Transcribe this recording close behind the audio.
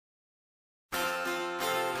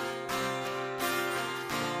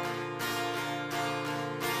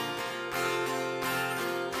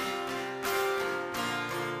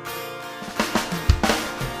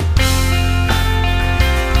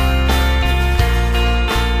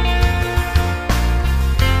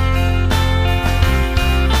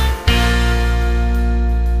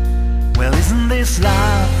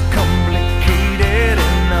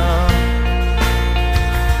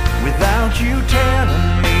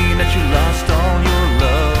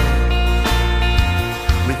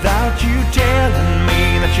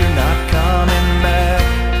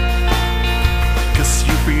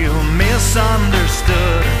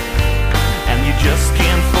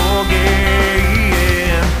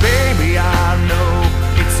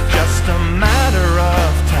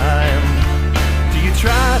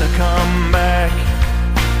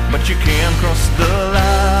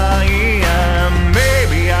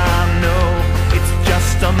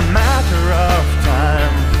matter of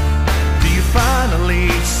time till you finally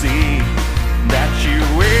see that you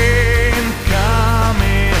ain't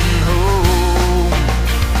coming home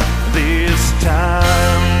this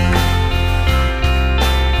time.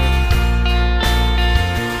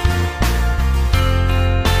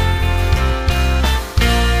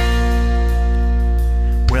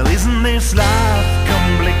 Well, isn't this life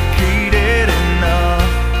complicated enough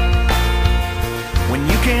when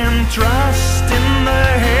you can trust in the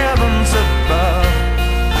heavens above,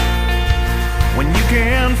 when you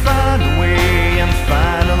can find a way and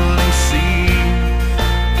finally see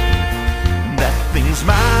that things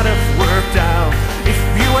might have worked out if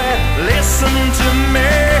you had listened to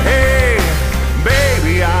me?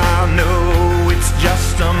 Baby, I know it's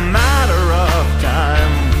just a matter of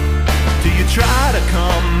time till you try to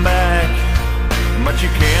come back, but you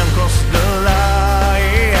can't cross the line.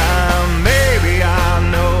 Maybe I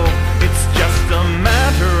know it's just a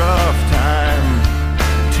matter of time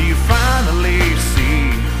till you finally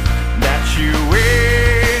see that you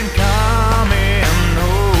ain't coming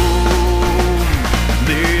home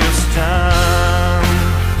this time.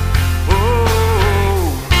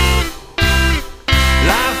 Oh,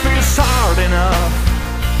 life is hard enough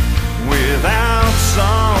without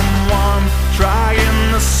someone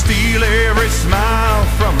trying to steal every smile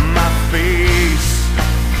from my face.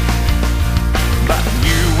 But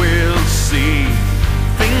you will see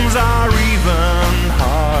things are even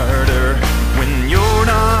harder when you're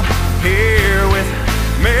not here with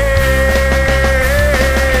me.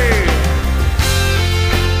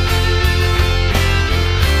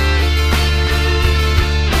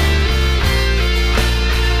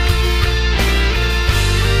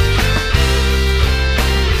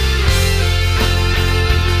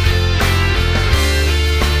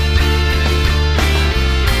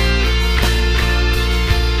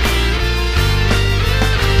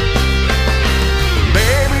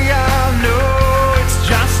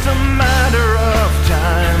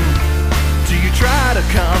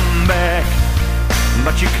 Come back,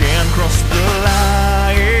 but you can't cross the